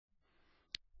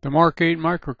The Mark 8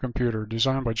 microcomputer,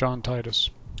 designed by Jon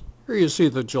Titus. Here you see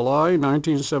the July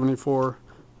 1974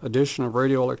 edition of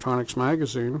Radio Electronics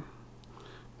magazine,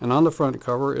 and on the front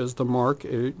cover is the Mark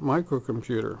 8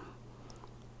 microcomputer.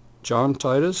 Jon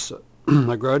Titus,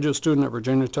 a graduate student at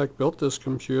Virginia Tech, built this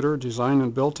computer, designed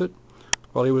and built it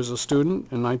while he was a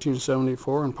student in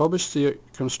 1974, and published the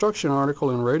construction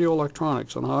article in Radio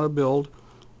Electronics on how to build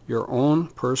your own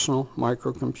personal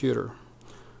microcomputer.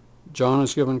 Jon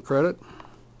is given credit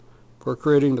for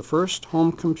creating the first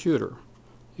home computer.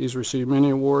 He's received many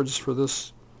awards for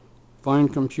this fine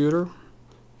computer,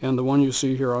 and the one you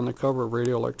see here on the cover of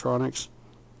Radio Electronics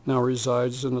now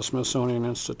resides in the Smithsonian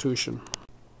Institution.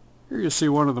 Here you see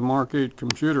one of the Mark 8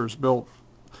 computers built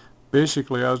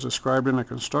basically as described in a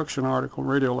construction article in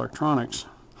Radio Electronics.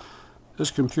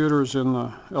 This computer is in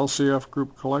the LCF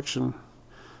Group collection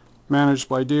managed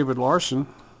by David Larson,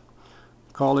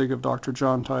 a colleague of Dr.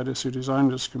 Jon Titus, who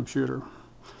designed this computer.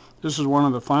 This is one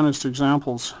of the finest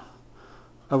examples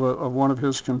of one of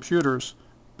his computers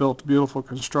built to beautiful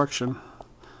construction.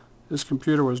 This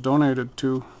computer was donated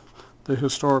to the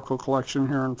historical collection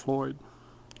here in Floyd.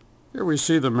 Here we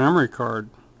see the memory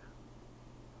card,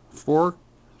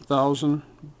 4,000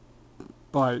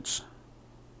 bytes,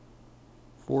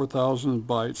 4,000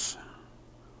 bytes,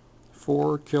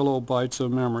 4 kilobytes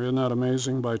of memory. Isn't that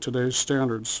amazing by today's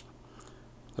standards?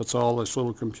 That's all this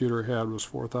little computer had, was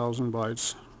 4,000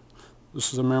 bytes.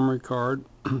 This is a memory card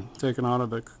taken out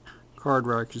of the card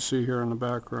rack you see here in the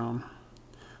background.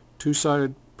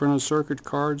 Two-sided printed circuit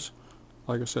cards.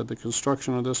 Like I said, the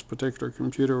construction of this particular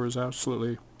computer was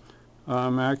absolutely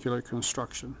immaculate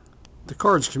construction. The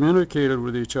cards communicated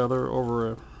with each other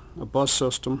over a bus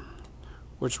system,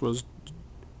 which was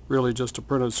really just a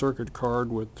printed circuit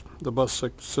card with the bus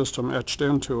system etched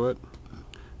into it.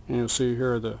 And you'll see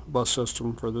here the bus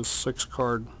system for this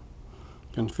 6-card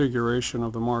configuration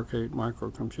of the Mark 8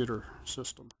 microcomputer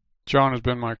system. Jon has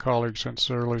been my colleague since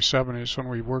the early 70s when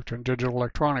we worked in digital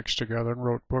electronics together and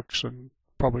wrote books and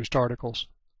published articles.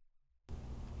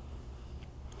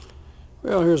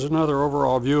 Well, here's another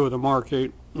overall view of the Mark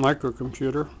 8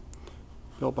 microcomputer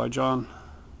built by Jon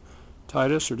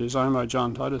Titus, or designed by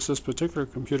Jon Titus. This particular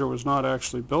computer was not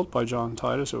actually built by Jon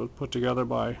Titus. It was put together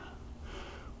by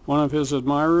one of his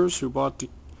admirers who bought the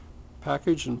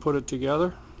package and put it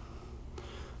together.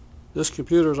 This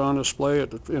computer is on display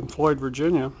in Floyd,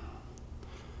 Virginia,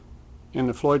 in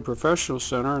the Floyd Professional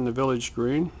Center in the Village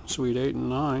Green, Suite 8 and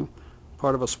 9,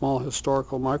 part of a small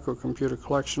historical microcomputer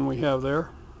collection we have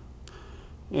there.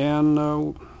 And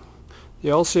the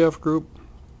LCF Group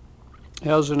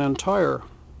has an entire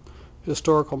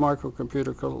historical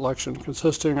microcomputer collection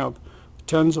consisting of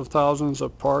tens of thousands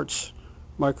of parts,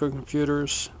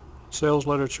 microcomputers, sales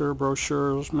literature,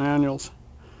 brochures, manuals,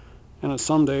 and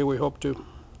someday we hope to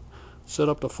set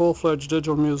up a full-fledged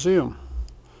digital museum.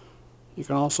 You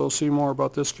can also see more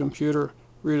about this computer,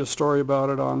 read a story about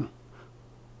it on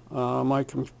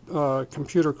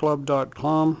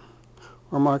mycomputerclub.com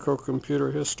or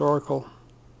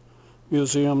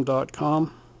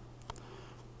microcomputerhistoricalmuseum.com.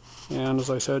 And as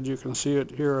I said, you can see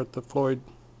it here at the Floyd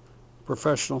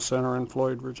Professional Center in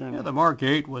Floyd, Virginia. Yeah, the Mark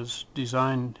 8 was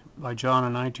designed by Jon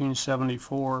in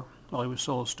 1974 while he was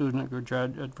still a student at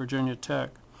Virginia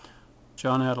Tech.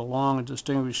 Jon had a long and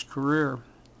distinguished career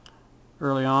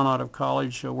early on out of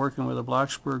college working with the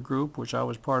Blacksburg group, which I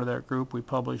was part of that group. We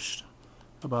published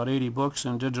about 80 books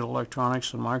in digital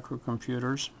electronics and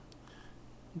microcomputers.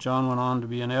 Jon went on to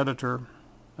be an editor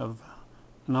of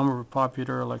a number of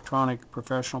popular electronic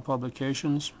professional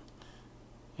publications,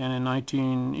 and in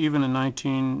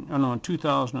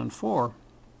 2004,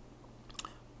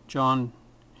 Jon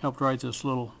helped write this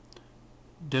little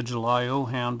digital I/O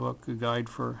handbook, a guide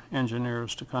for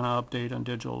engineers to kind of update on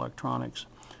digital electronics.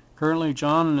 Currently,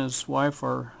 Jon and his wife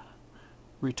are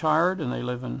retired, and they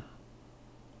live in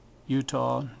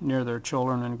Utah near their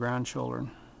children and grandchildren.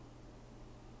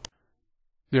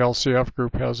 The LCF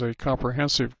Group has a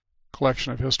comprehensive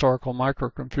collection of historical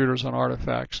microcomputers and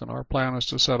artifacts, and our plan is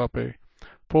to set up a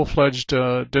full-fledged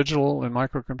digital and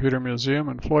microcomputer museum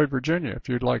in Floyd, Virginia. If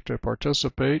you'd like to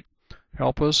participate,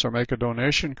 help us, or make a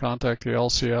donation, contact the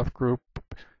LCF Group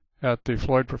at the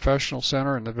Floyd Professional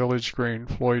Center in the Village Green,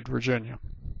 Floyd, Virginia.